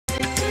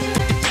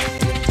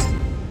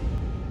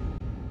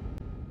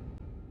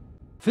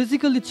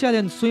Physically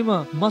challenged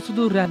swimmer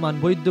Masudur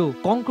Rahman Baidya,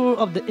 conqueror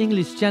of the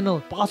English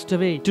Channel, passed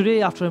away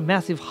today after a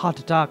massive heart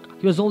attack.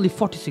 He was only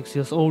 46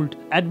 years old.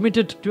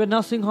 Admitted to a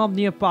nursing home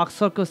near Park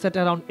Circus at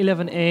around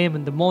 11 a.m.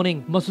 in the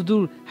morning,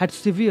 Masudur had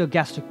severe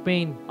gastric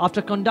pain.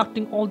 After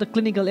conducting all the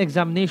clinical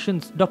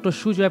examinations, Dr.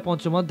 Sujoy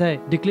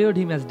Panchamadhyay declared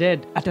him as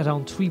dead at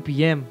around 3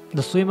 p.m.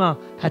 The swimmer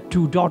had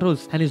 2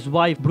 daughters and his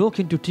wife broke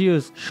into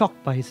tears,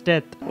 shocked by his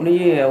death.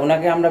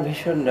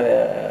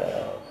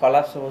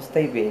 Collapse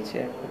অবস্থায় পেয়েছে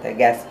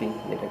gasping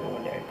যেটাকে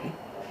বলে আর কি।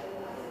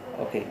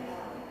 ওকে,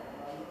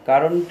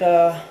 কারণটা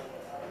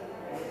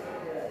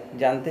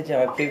জানতে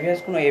চাওয়া, previous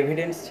কোনো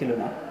evidence ছিল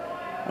না।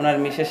 ওনার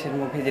মিসেসের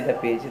মুখে যেটা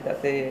পেয়েছি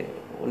তাতে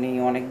উনি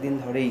অনেক দিন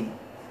ধরেই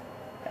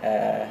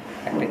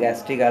একটা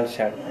গ্যাস্ট্রিক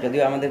আলসার,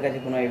 যদিও আমাদের কাছে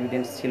কোনো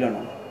এভিডেন্স ছিল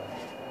না,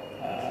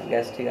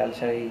 গ্যাস্ট্রিক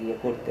আলসার ইয়ে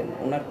করতেন।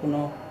 ওনার কোনো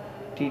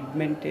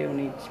ট্রিটমেন্টে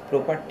উনি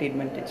প্রপার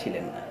ট্রিটমেন্টে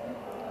ছিলেন না।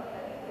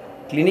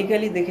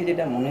 ক্লিনিক্যালি দেখে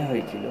যেটা মনে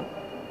হয়েছিল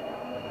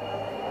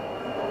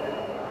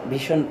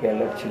ভীষণ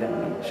প্যালেট ছিলেন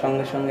উনি।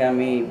 সঙ্গে সঙ্গে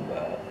আমি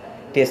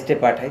টেস্টে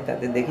পাঠাই,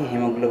 তাতে দেখি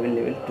হিমোগ্লোবিন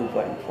লেভেল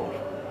 2.4।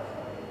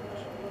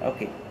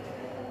 ওকে,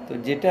 তো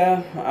যেটা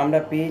আমরা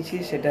পেয়েছি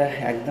সেটা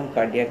একদম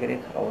কার্ডিয়াক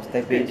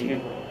অবস্থায় পেয়েছি,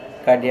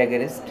 কার্ডিয়াক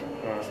অ্যারেস্ট।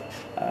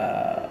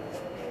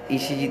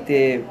 ইসিজিতে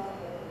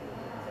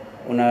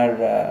ওনার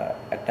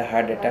একটা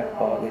হার্ট অ্যাটাক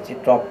পাওয়া গেছে,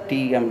 টপটি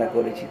আমরা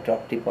করেছি,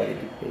 টপটি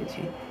পজিটিভ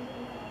পেয়েছি।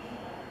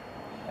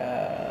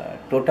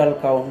 টোটাল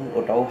কাউন্ট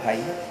ওটাও হাই।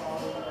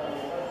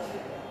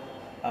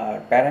 আর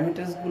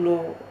প্যারামিটার্সগুলো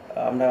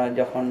আমরা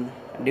যখন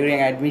ডিউরিং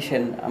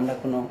অ্যাডমিশন আমরা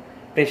কোনো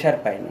প্রেশার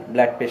পাইনি,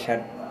 ব্লাড প্রেশার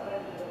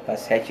বা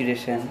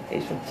স্যাচুরেশন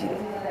এইসব জিরো।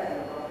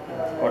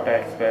 কটা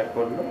এক্সপায়ার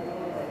করলো?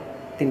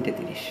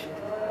 3:30।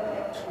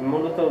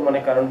 মূলত মানে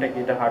কারণটা কি?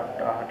 এটা heart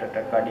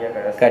attack,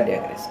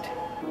 cardiac arrest.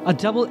 A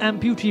double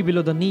amputee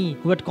below the knee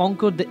who had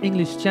conquered the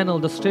English Channel,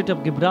 the Strait of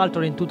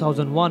Gibraltar in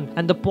 2001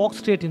 and the Pork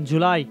Strait in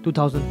July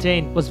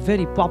 2010 was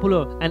very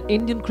popular, and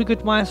Indian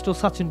cricket maestro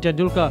Sachin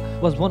Tendulkar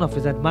was one of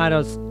his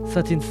admirers.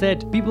 Sachin said,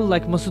 "People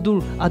like Masudur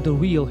are the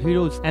real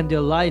heroes and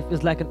their life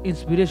is like an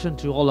inspiration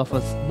to all of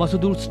us."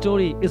 Masudur's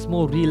story is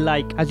more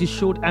real-like as he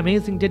showed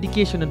amazing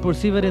dedication and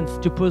perseverance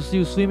to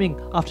pursue swimming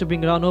after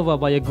being run over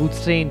by a goods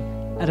train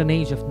at an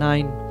age of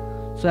 9.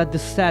 So at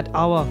this sad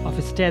hour of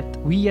his death,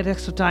 we at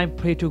Extra Time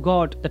pray to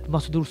God that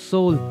Masudur's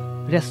soul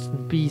rests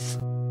in peace.